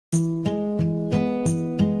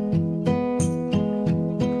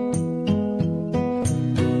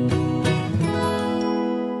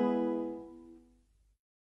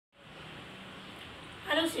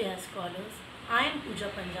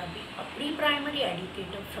Primary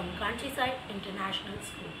Educator from Countryside International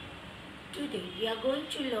School. Today we are going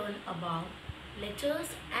to learn about letters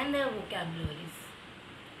and their vocabularies.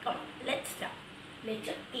 Come on, let's start.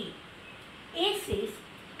 Letter A. A says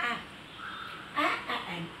A.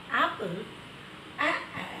 An apple. An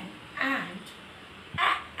ant.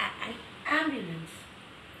 An ambulance.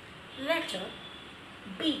 Letter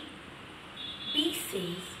B. B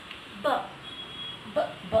says B.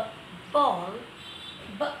 Ball.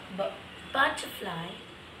 Butterfly.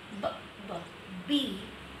 Bee.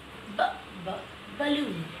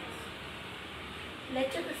 Balloon.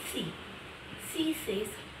 Letter C. C says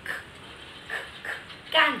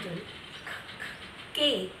candle.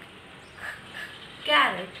 Cake.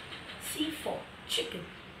 Carrot. C for chicken.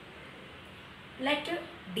 Letter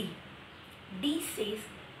D. D says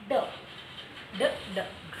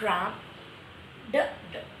drum.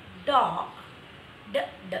 Dog.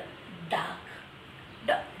 Duck.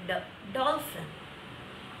 Dolphin.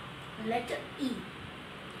 Letter E.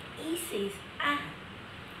 E says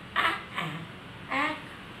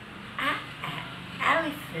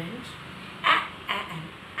elephant.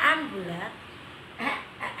 Umbrella.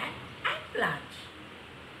 Plant.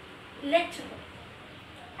 Letter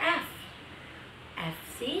F. F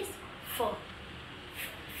says for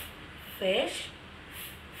fish,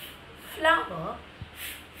 flower,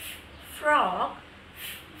 frog,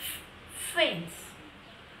 fence.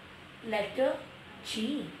 Letter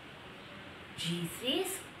G. G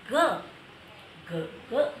says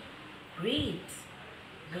grapes,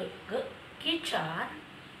 guitar,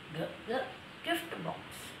 gift box.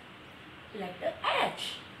 Letter H.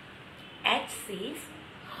 H says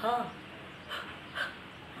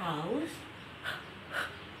house,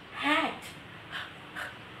 hat,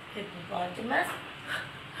 hippopotamus,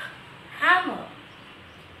 hammer.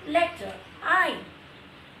 Letter I.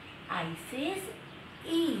 I says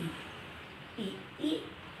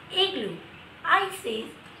igloo. I says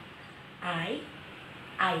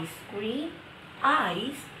ice cream,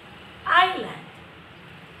 ice, island.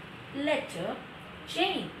 Letter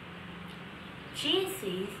J. J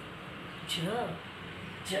says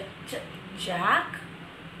jack,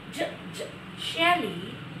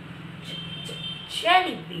 jelly,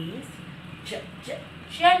 jelly beans,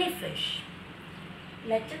 jellyfish.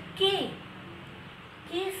 Letter K.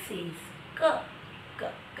 K says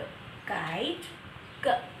kite,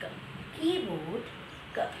 keyboard,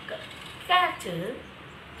 cattle,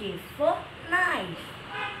 K for knife.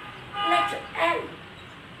 Letter L.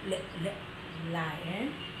 Lion,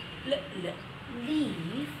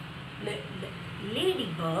 leaf,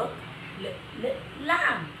 ladybug,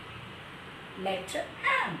 lamb. Letter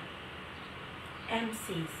M. M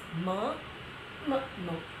says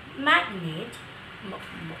magnet,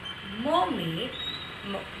 mermaid,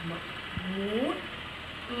 moon,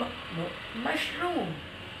 mushroom.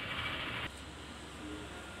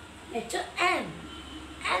 Letter N.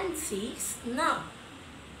 N says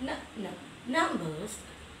numbers,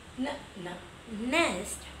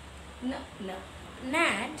 nest,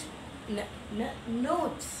 gnat,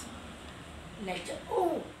 notes. Letter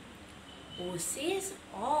O. O says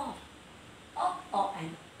an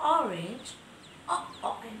orange,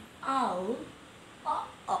 an owl,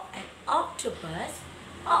 an octopus,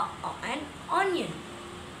 an onion.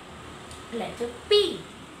 Letter P.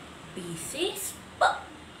 P says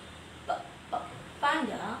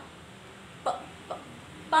panda,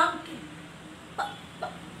 pumpkin,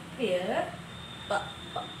 pear,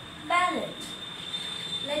 ballot.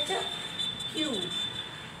 Letter Q.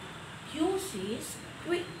 Q says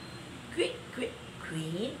queen,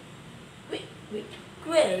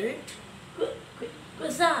 quilt,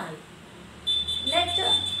 gazelle.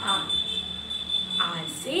 Letter R. R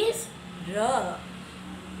says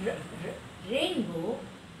rainbow,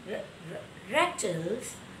 rattles,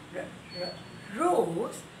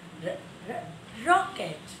 rose,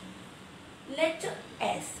 rocket. Letter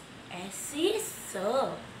S. S is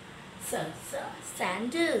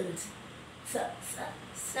sandals,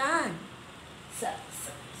 sun,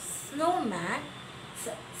 snowman,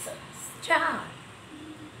 star.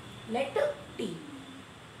 Letter T.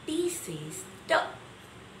 T says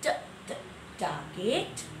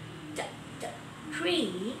target,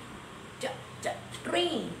 tree,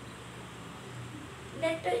 train.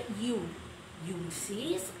 Letter U. U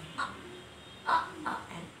says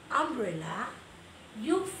an umbrella,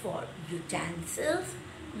 U for utensils,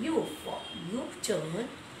 U for U-turn,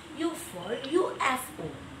 U for UFO.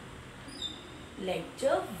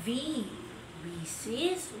 Letter V. V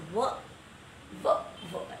says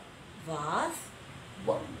vase,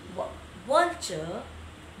 vulture,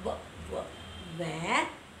 where,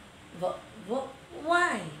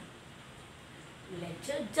 wine.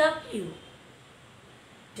 Letter W.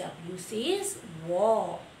 W says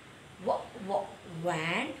war.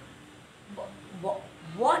 Van.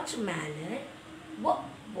 Watermelon.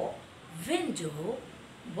 Window.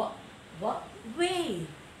 Wave.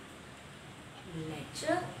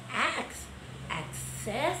 Letter X.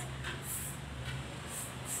 Access.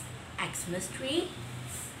 Xmas tree.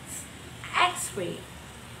 X-ray.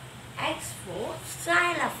 X for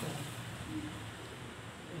xylophone.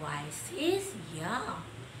 Y says yeah.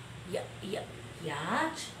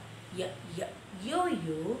 Yacht.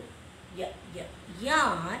 Yo-yo.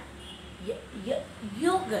 Yarn.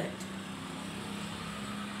 Yogurt.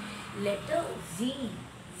 Letter Z.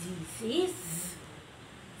 Z says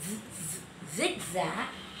zigzag.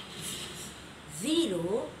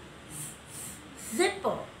 Zero.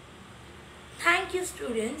 Zipper. Thank you,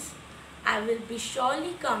 students. I will be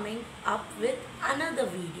surely coming up with another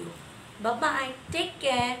video. Bye-bye. Take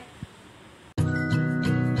care.